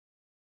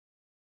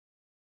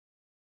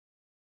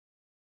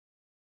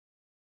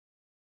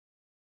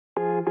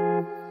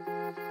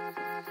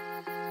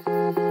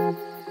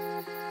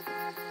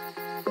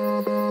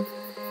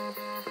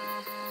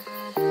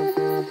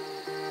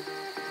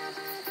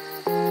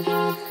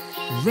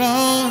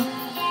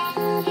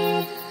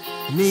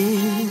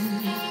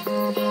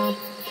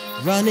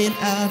running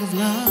out of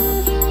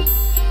love.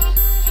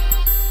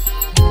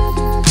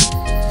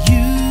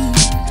 You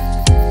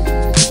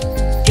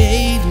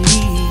gave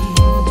me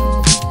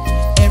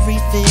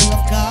everything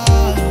I've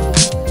got,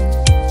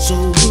 so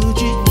would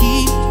you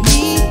keep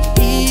me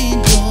in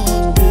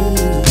your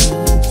goods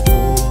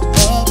for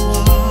a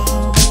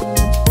while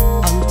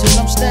until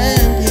I'm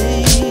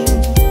standing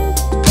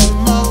on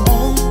my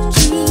own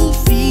 2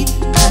 feet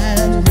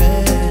and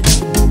ready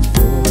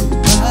for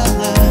my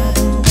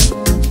life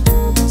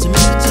to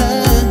make a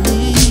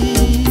turning.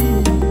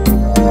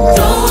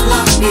 Don't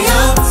lock me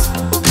out,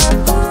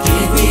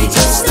 give me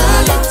just a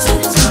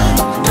little time.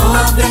 I know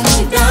I've let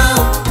you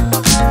down,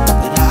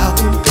 but I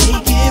will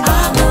make it. I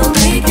will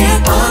make it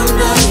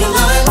under your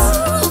lights.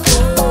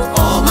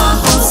 All my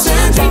hopes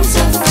and dreams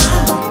are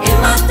found in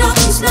my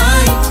darkest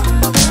night.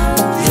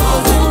 You're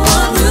the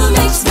one who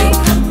makes me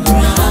come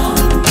around.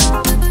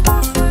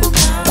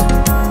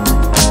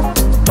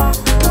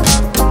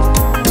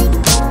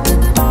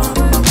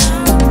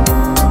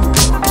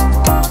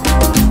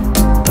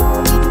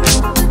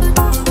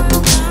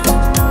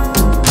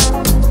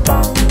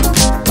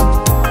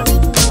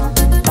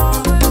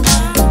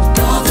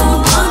 You're the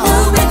one who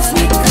makes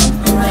me come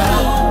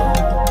around.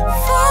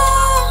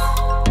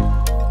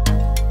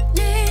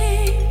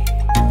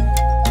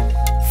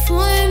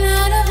 Falling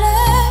out of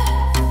love.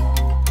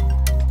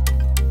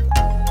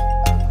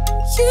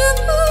 You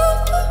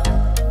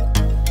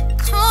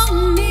call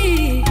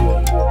me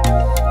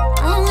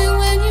only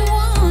when you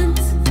want,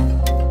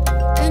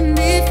 and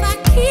if I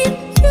keep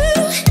you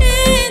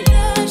in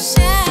the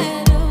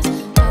shadows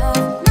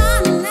of my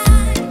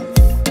life,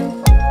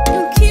 you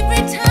keep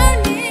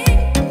returning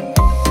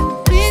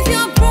with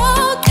your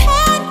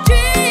broken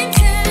dreams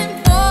and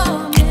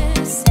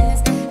promises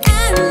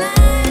and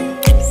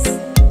lies,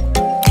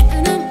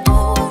 and I'm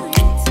over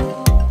it.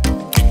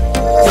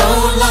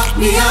 Don't lock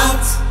me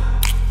out,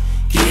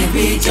 give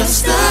me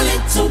just a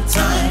little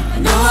time. I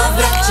know I've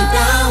let you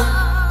down,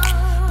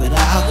 but I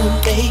will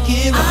make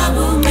it. I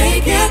will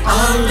make it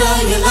under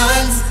your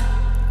lights.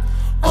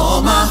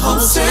 All my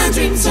hopes and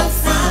dreams are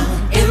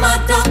found in my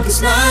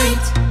darkest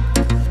night.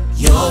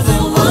 You're the